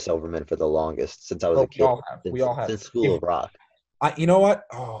on Sarah Silverman for the longest since I was a kid. We all have. Since School of Rock. You know what?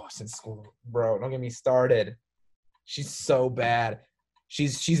 Oh, since school, bro. Don't get me started. She's so bad.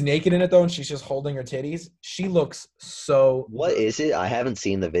 She's naked in it though, and she's just holding her titties. She looks so. What is it? I haven't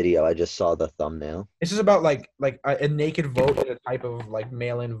seen the video. I just saw the thumbnail. It's just about like a naked vote, a type of like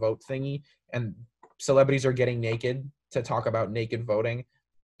mail-in vote thingy, and celebrities are getting naked to talk about naked voting.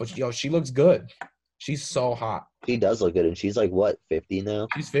 But she looks good. She's so hot. She does look good, and she's like what, 50 now?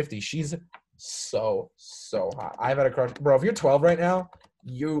 She's 50. She's so hot. I've had a crush, bro. If you're 12 right now.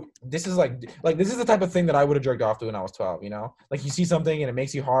 This is this is the type of thing that I would have jerked off to when I was 12, you know? Like you see something and it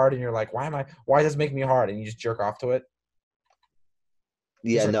makes you hard and you're like, why does this make me hard? And you just jerk off to it.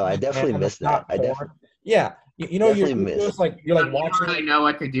 Yeah, no, I definitely missed that. Yeah. You're like watching. You really know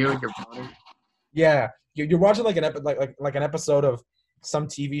what to do with your body. Yeah. You're watching like an episode of some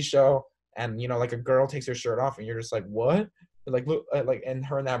TV show and like a girl takes her shirt off and you're just like, what? Like look and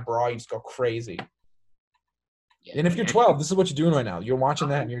her in that bra, you just go crazy. Yeah, and if you're 12, this is what you're doing right now. You're watching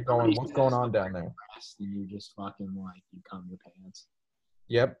that and you're going, what's going on down there? And you're just fucking like, you cum your pants.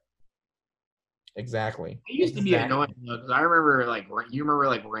 Yep. Exactly. It used to be annoying though, because I remember you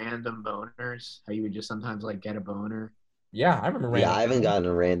remember random boners? How you would just sometimes get a boner? Yeah, I remember random. Yeah, I haven't gotten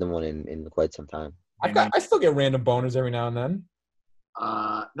a random one in quite some time. I still get random boners every now and then.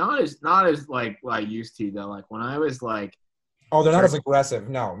 Not as what I used to though. Like when I was like. Oh, they're not as aggressive.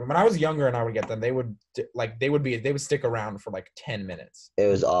 No, when I was younger and I would get them, they would stick around for 10 minutes. It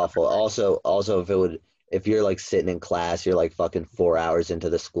was awful. Also, if you're sitting in class, you're fucking 4 hours into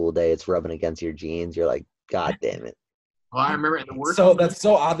the school day, it's rubbing against your jeans. You're like, God damn it. Well, I remember the worst. So that's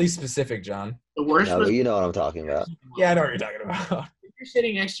so oddly specific, John. The worst. No, but you know what I'm talking about. Yeah, I know what you're talking about. If you're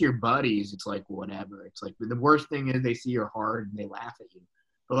sitting next to your buddies, it's whatever. It's the worst thing is they see you're hard and they laugh at you.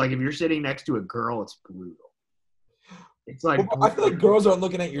 But if you're sitting next to a girl, it's brutal. It's I feel like girls aren't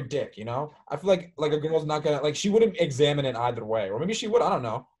looking at your dick, you know? I feel like a girl's not gonna she wouldn't examine it either way. Or maybe she would, I don't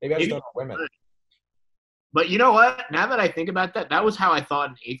know. Maybe I just don't know women. But you know what? Now that I think about that was how I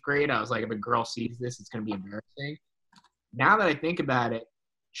thought in 8th grade. I was like, if a girl sees this, it's gonna be embarrassing. Now that I think about it,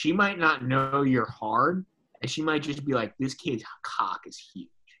 she might not know you're hard, and she might just be like, this kid's cock is huge.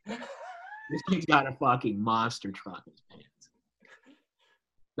 This kid's got a fucking monster truck in his pants.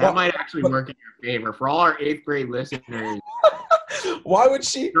 That might actually work in your favor. For all our 8th grade listeners. Why would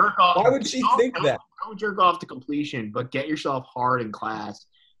she think that? Don't jerk off to completion, but get yourself hard in class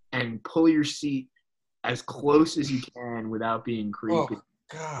and pull your seat as close as you can without being creepy.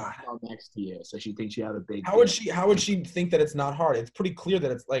 God. Next to you, so she thinks you have a big. How would she think that it's not hard? It's pretty clear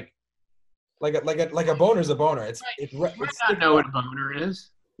that it's like a boner's a boner. It's not know what a boner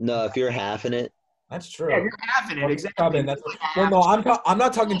is. No, if you're halving it. That's true. Yeah, you're having it exactly. Chubbing, no, I'm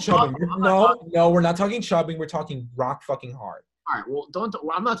not talking chubbing. No, we're not talking chubbing. We're talking rock fucking hard. All right, well,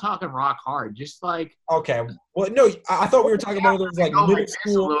 I'm not talking rock hard. Just like okay. Well, no, I thought we were talking about those like middle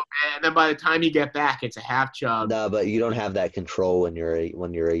school. Bit, and then by the time you get back, it's a half chub. No, but you don't have that control when you're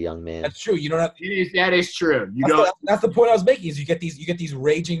a young man. That's true. You don't have. That is true. That's the point I was making. Is you get these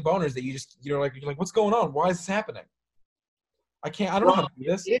raging boners that you're like what's going on? Why is this happening? I don't know how to do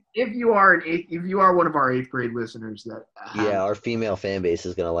this. If you are one of our 8th grade listeners that our female fan base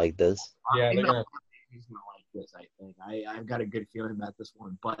is gonna like this. Yeah, they're gonna like this. I think I've got a good feeling about this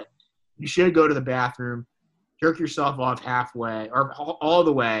one, but you should go to the bathroom, jerk yourself off halfway or all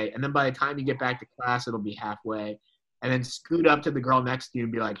the way, and then by the time you get back to class, it'll be halfway, and then scoot up to the girl next to you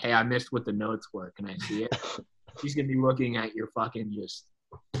and be like, "Hey, I missed what the notes were. Can I see it?" She's gonna be looking at your fucking just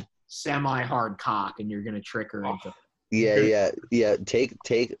semi-hard cock, and you're gonna trick her into. Yeah. Take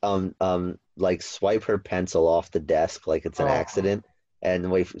like swipe her pencil off the desk like it's an accident, and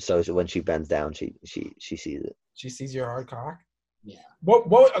wait. So when she bends down, she sees it. She sees your hard cock. Yeah.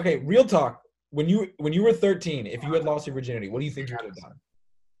 What? Okay, real talk. When you were 13, if you had lost your virginity, what do you think you would have done?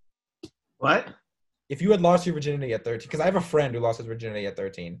 What? If you had lost your virginity at 13, because I have a friend who lost his virginity at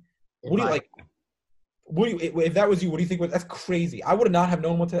 13. What do you like? If that was you, what do you think? That's crazy. I would not have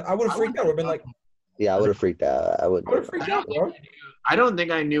known what to. I would have freaked out. I would have been like. Yeah, I would have freaked out. I would have freaked out, bro. I don't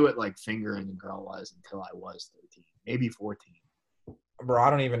think I knew what like fingering a girl was until I was 13, maybe 14. Bro,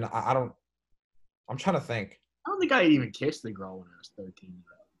 I'm trying to think. I don't think I even kissed the girl when I was 13.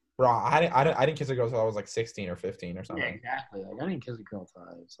 Bro, I didn't kiss a girl until I was like 16 or 15 or something. Yeah, exactly. Like I didn't kiss a girl until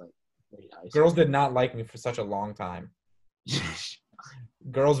I was like late high school. Girls did not like me for such a long time.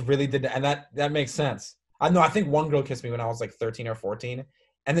 Girls really did, and that makes sense. I think one girl kissed me when I was like 13 or 14.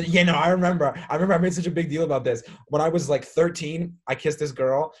 And then, I remember I made such a big deal about this. When I was like 13, I kissed this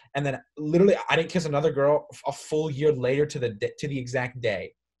girl, and then literally I didn't kiss another girl a full year later to the exact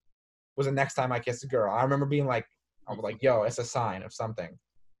day. Was the next time I kissed a girl. I remember being like, I was like, yo, it's a sign of something.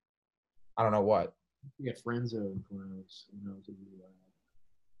 I don't know what. You get friend zone when I was,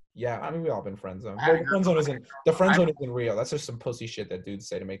 Yeah, I mean we all been friend zone. Well, the friend zone isn't real. That's just some pussy shit that dudes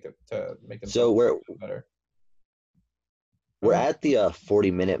say to make them. So we're better. We're at the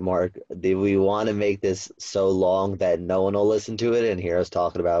 40-minute mark. Do we want to make this so long that no one will listen to it and hear us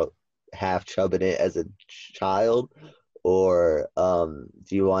talking about half chubbing it as a child, or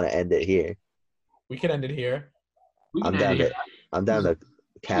do you want to end it here? We can end it here. I'm down to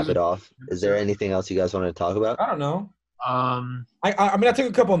cap it off. Is there anything else you guys want to talk about? I don't know. I took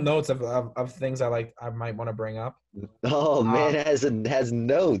a couple notes of things I might want to bring up. Oh man, has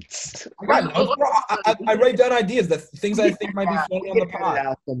notes. I got notes, bro. I write down ideas, the things I think might be funny on the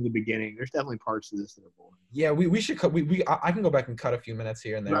pod. From the beginning, there's definitely parts of this that are boring. Yeah, we should cut. I can go back and cut a few minutes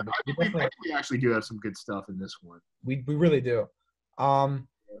here and there. We actually do have some good stuff in this one. We really do.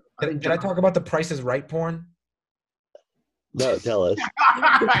 Did I talk about the Price is Right porn? No, tell us.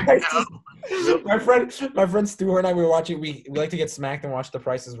 My friend Stuart and I, we were watching. We like to get smacked and watch The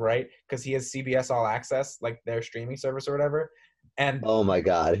Price is Right because he has CBS All Access, like their streaming service or whatever. And oh my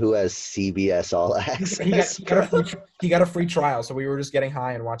God, who has CBS All Access? He got a free trial, so we were just getting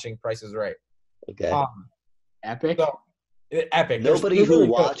high and watching Price is Right. Okay. Epic. So, epic. Nobody who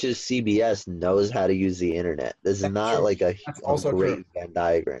watches CBS knows how to use the internet. This is not like a great Venn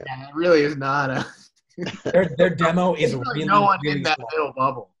diagram. Yeah, it really is not a. Their demo is really no one really in that small. little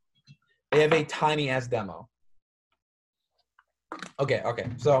bubble. They have a tiny ass demo. Okay.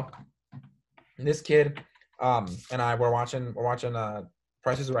 So this kid and I were watching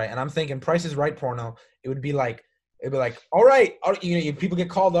Price is Right, and I'm thinking Price is Right porno. It would be like, all right, people get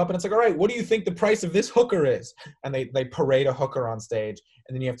called up, and it's like, all right, what do you think the price of this hooker is? And they parade a hooker on stage,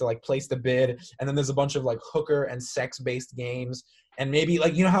 and then you have to like place the bid, and then there's a bunch of like hooker and sex based games, and maybe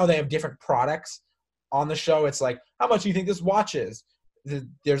like how they have different products on the show. It's like, how much do you think this watch is?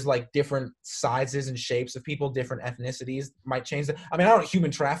 There's like different sizes and shapes of people, different ethnicities might change that. I mean, I don't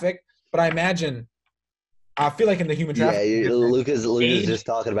human traffic, but I feel like in the human traffic. Yeah, Lucas is just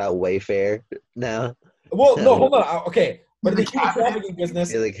talking about Wayfair now. Well, no, hold on. Okay, but in the human trafficking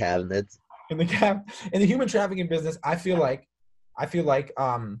business, the cabinets. In the human trafficking business, I feel like, what's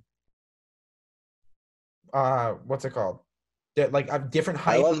it called? Like different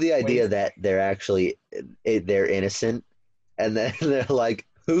heights. I love the idea that they're innocent, and then they're like,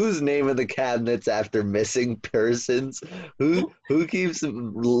 who's naming the cabinets after missing persons? Who keeps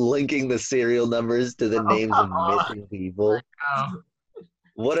linking the serial numbers to the names of missing people?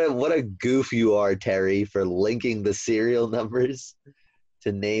 What a goof you are, Terry, for linking the serial numbers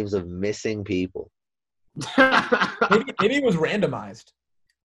to names of missing people. Maybe it was randomized.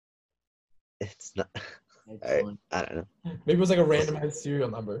 It's not. All right, I don't know. Maybe it was like a randomized serial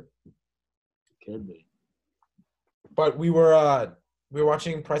number. Could be. But we were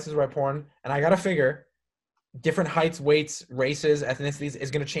watching Price is Right porn, and I gotta figure different heights, weights, races, ethnicities is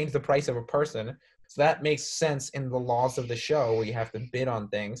gonna change the price of a person. So that makes sense in the laws of the show where you have to bid on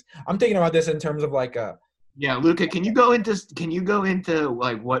things. I'm thinking about this in terms of like a. Yeah, Luca, can you go into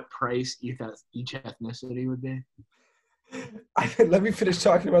like what price each ethnicity would be? Let me finish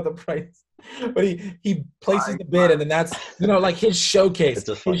talking about the price. But he places the bid, and then that's like his showcase. It's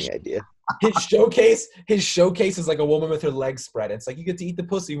a funny idea. His showcase is like a woman with her legs spread. It's like you get to eat the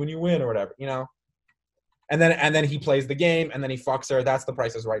pussy when you win or whatever, And then he plays the game, and then he fucks her. That's the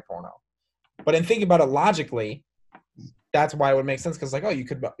Price is Right porno. But in thinking about it logically, that's why it would make sense because you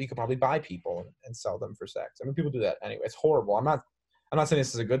could probably buy people and sell them for sex. I mean, people do that anyway. It's horrible. I'm not saying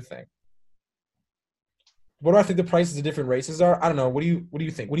this is a good thing. What do I think the prices of different races are? I don't know. What do you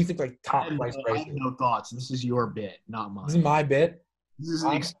think? What do you think like top price I races? have no thoughts. This is your bit, not mine. This is my bit. This is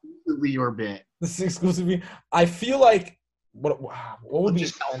exclusively your bit. This is exclusively. I feel like what would be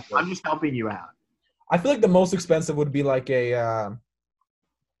expensive? I'm just helping you out. I feel like the most expensive would be like a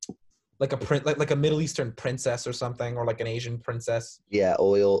Middle Eastern princess or something, or like an Asian princess. Yeah,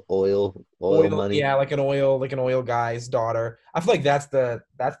 oil money. Yeah, like an oil guy's daughter. I feel like that's the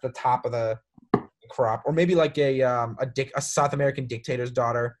top of the crop, or maybe like a South American dictator's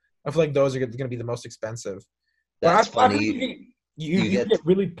daughter. I feel like those are going to be the most expensive. That's funny. I feel you get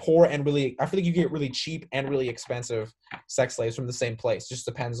really poor and really. I feel like you get really cheap and really expensive sex slaves from the same place. Just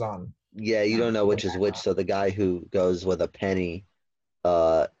depends on. Yeah, you don't know which is which. So the guy who goes with a penny,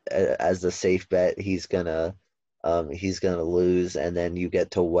 as the safe bet, he's gonna lose, and then you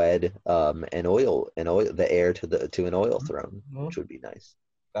get to wed the heir to an oil throne, which would be nice.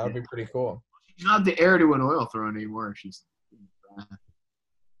 That would be pretty cool. She's not the heir to an oil throne anymore. She's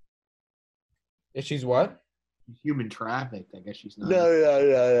She's what? Human trafficked. I guess she's not.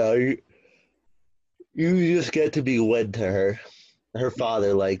 No. You just get to be wed to her. Her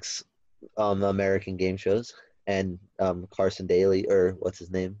father likes American game shows, and Carson Daly, or what's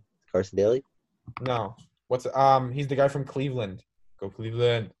his name? Carson Daly? No. He's the guy from Cleveland. Go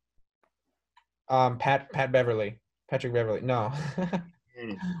Cleveland. Patrick Beverly. No.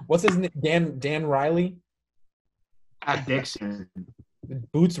 What's his name? Dan Riley? Pat Dixon.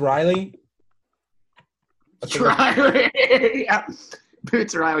 Boots Riley? Yeah.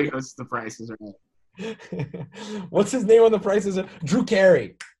 Boots Riley hosts The Price is Right. What's his name on The Price is Right? Drew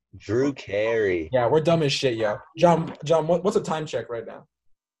Carey. Drew Carey. Yeah, we're dumb as shit, yo. John, what's a time check right now?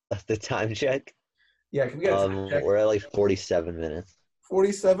 The time check? Yeah, can we get a time check? We're at like 47 minutes.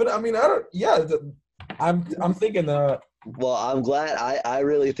 47? I mean, I'm thinking Well, I'm glad. I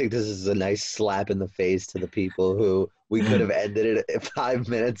really think this is a nice slap in the face to the people who we could have ended it 5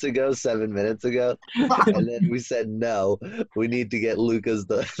 minutes ago, 7 minutes ago, and then we said no. We need to get Lucas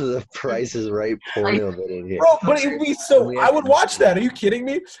the Price is Right porno bit in here. Bro, but it would be so. I would watch that. Are you kidding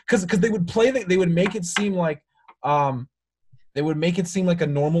me? Because they would they would make it seem like a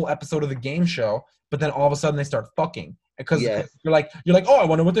normal episode of the game show, but then all of a sudden they start fucking because you're like, oh, I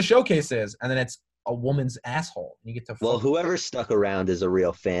wonder what the showcase is, and then it's a woman's asshole. You get to well, whoever stuck around is a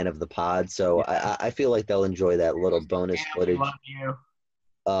real fan of the pod, so yeah. I feel like they'll enjoy that little bonus footage. Love you.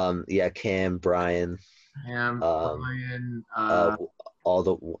 Cam, Brian, Brian, all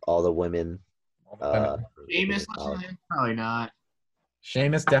the women. Seamus listening? Probably not.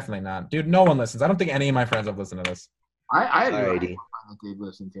 Seamus definitely not, dude. No one listens. I don't think any of my friends have listened to this. I had a friend that did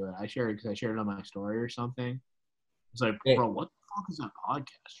listen to it. I shared it on my story or something. It's like, bro, what the fuck is that podcast?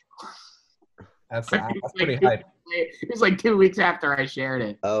 That's pretty hype. It was like 2 weeks after I shared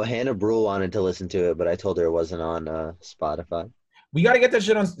it. Oh, Hannah Brule wanted to listen to it, but I told her it wasn't on Spotify. We got to get that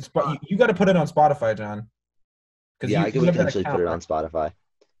shit on Spotify. You got to put it on Spotify, John. Yeah, I could potentially put it on Spotify.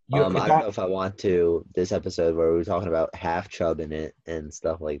 I don't know if I want to this episode where we were talking about half chub in it and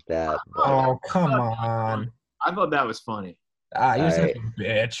stuff like that. Oh, come on. I thought that was funny. You're such a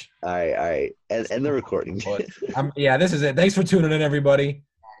bitch. All right. And the recording. Yeah, this is it. Thanks for tuning in, everybody.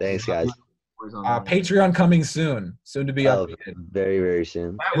 Thanks, guys. Patreon coming soon to be updated. Very, very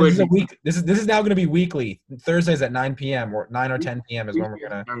soon. This is now going to be weekly. Thursdays at 9 p.m. or 9 or 10 p.m. is when we're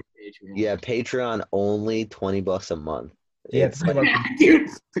gonna. Yeah, Patreon only $20 a month. Yeah, dude.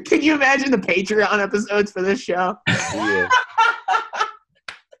 Can you imagine the Patreon episodes for this show? Yeah.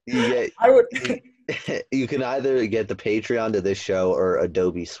 I would. You can either get the Patreon to this show or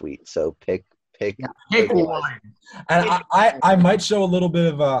Adobe Suite. So pick Pick one. And I might show a little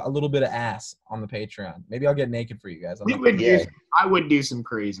bit of ass on the Patreon. Maybe I'll get naked for you guys. I would do some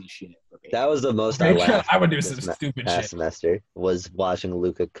crazy shit. That was the most I laughed. I would do some stupid past shit. semester was watching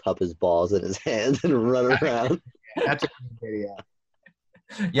Luka cup his balls in his hands and run around. That's a good video.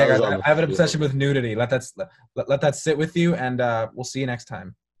 Yeah, guys, I have an obsession with nudity. Let that sit with you, and we'll see you next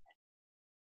time.